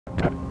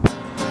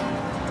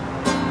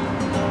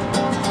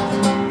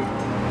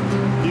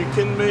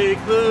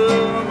make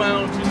the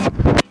mountains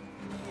sing,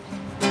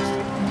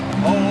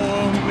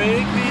 or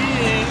make the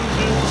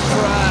angels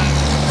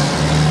cry.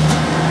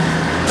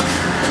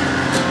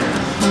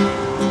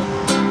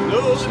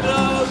 Those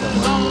doves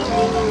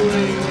on the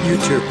wing,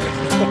 YouTube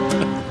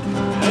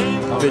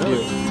video.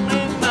 You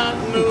may not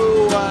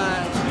know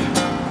why.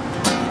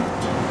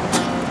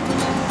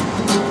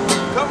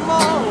 Come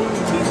on,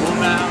 people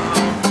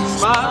now,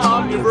 smile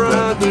on your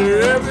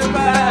brother.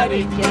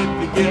 Everybody get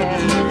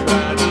together,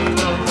 try to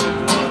love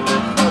one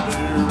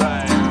another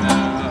right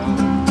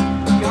now.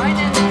 Join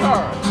in the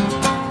chorus.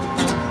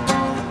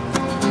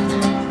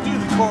 Do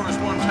the chorus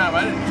one time.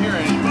 I didn't hear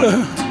anybody.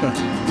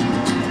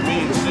 Me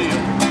and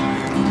Seal.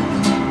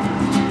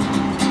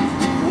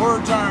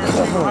 Words aren't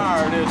too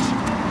hard. It's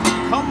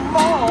come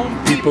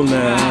on, People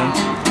now,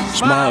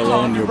 smile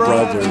on your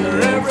brother.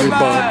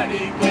 Everybody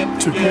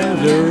get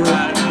together,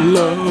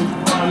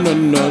 love one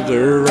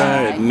another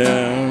right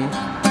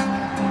now.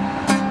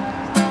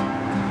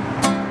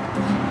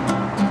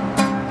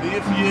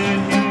 If you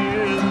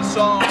hear the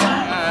song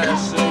I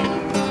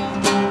sing,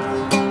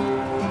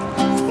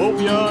 hope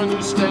you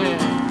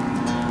understand.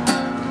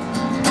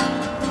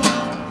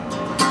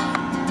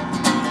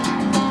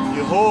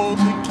 You hold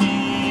the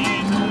key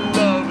to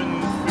love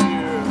and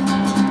fear.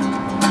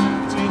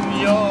 It's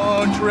in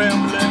your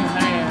trembling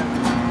hand.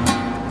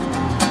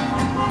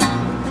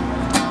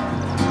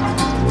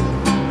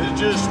 There's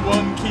just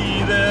one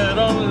key that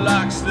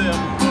unlocks them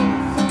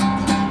both,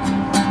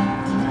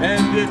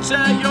 and it's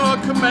at your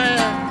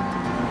command.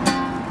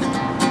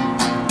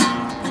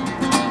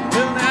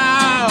 Well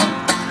now,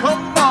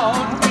 come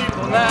on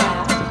people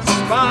now,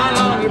 smile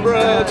on your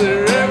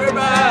brother.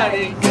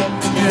 Everybody get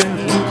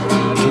together,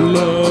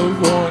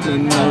 Love one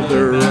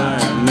another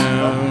right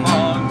now.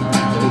 on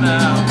people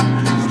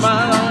now,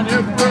 smile on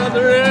your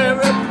brother.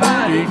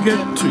 Everybody We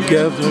get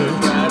together,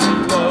 try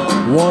to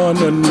love. one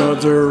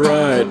another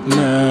right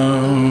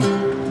now.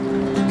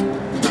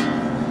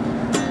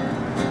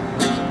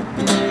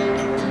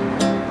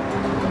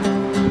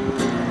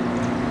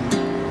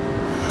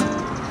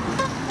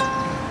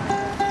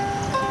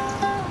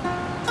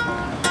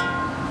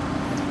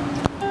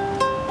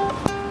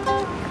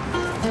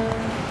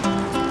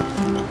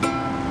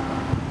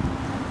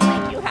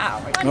 Thank you,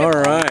 Howard. All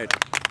right.